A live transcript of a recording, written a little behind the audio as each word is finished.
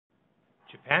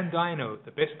Japan Dyno,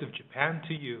 the best of Japan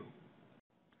to you.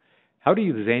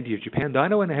 Howdy, this is Andy of Japan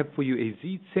Dyno, and I have for you a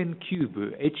Z10 Cube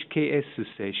HKS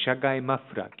Shagai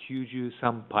Muffler 93.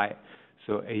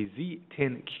 So a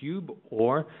Z10 Cube,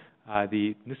 or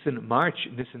the Nissan March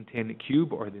Nissan 10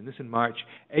 Cube, or the Nissan March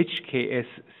HKS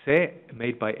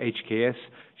made by HKS,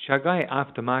 Shagai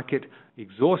aftermarket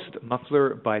exhaust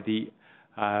muffler by the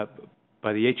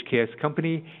HKS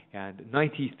company, and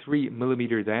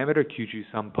 93mm diameter Kyuju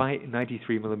Sampai,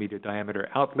 93mm diameter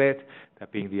outlet,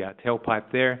 that being the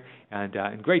tailpipe there, and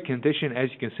in great condition.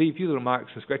 As you can see, a few little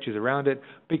marks and scratches around it,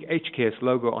 big HKS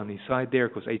logo on the side there.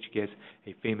 Of course, HKS,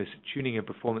 a famous tuning and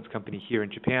performance company here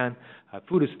in Japan.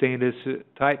 Full stainless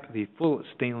type, the full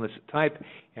stainless type,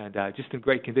 and just in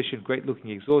great condition, great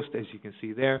looking exhaust, as you can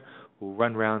see there. We'll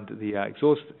run around the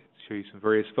exhaust, show you some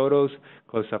various photos,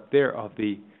 close up there of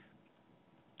the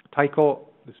Taiko.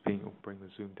 This being, we'll bring the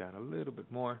zoom down a little bit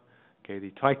more. Okay,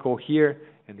 the Taiko here,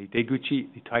 and the Deguchi,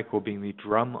 the Taiko being the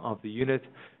drum of the unit.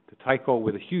 The Taiko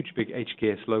with a huge big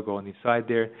HKS logo on the side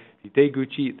there. The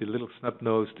Deguchi, the little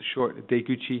snub-nosed short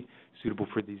Deguchi, suitable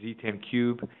for the Z10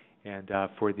 Cube and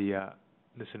for the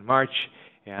Nissan March,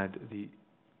 and the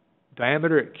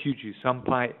diameter Kyuju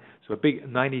Sampai, so a big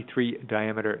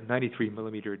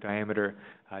 93mm diameter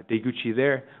Deguchi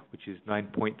there, which is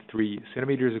 9.3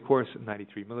 centimeters, of course,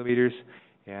 93mm,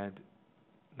 and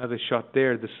another shot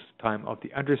there, this time of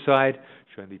the underside,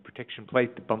 showing the protection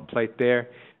plate, the bump plate there,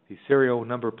 the serial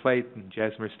number plate and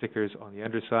Jasmer stickers on the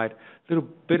underside. A little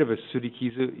bit of a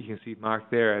surikizu, you can see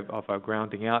marked there of our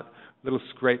grounding out. A little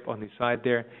scrape on the side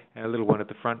there, and a little one at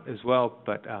the front as well,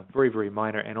 but very, very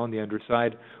minor, and on the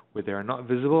underside where they are not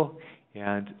visible.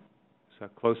 And so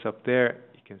close up there,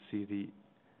 you can see the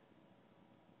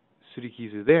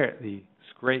surikizu there, the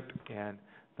scrape, and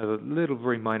another little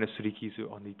very minor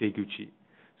surikizu on the Deguchi.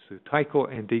 So Taiko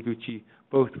and Deguchi,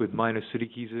 both with minor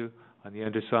surikizu on the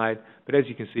underside, but as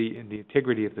you can see, in the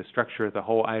integrity of the structure of the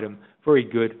whole item, very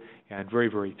good and very,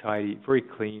 very tidy, very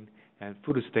clean, and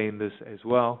full stainless as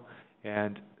well.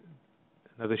 And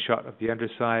another shot of the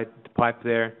underside, the pipe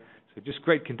there. So just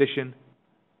great condition,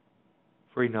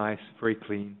 very nice, very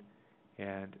clean,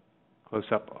 and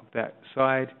close up of that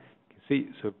side. You can see,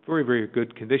 so very, very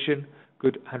good condition,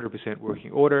 good 100%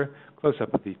 working order. Close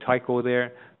up of the Taiko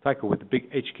there, Taiko with the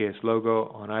big HKS logo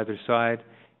on either side,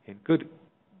 in good,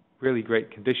 really great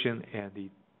condition. And the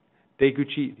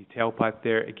Deguchi, the tailpipe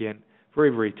there, again, very,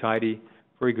 very tidy,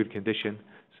 very good condition.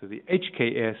 So the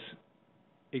HKS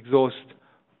exhaust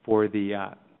for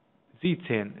the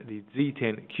Z10, the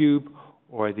Z10 Cube,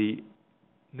 or the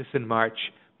Nissan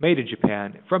March, made in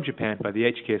Japan, from Japan by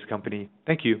the HKS company.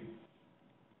 Thank you.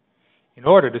 In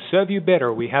order to serve you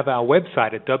better, we have our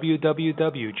website at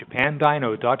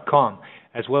www.japandyno.com,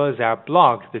 as well as our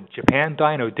blog, the Japan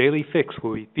Dyno Daily Fix,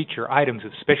 where we feature items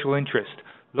of special interest.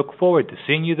 Look forward to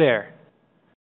seeing you there.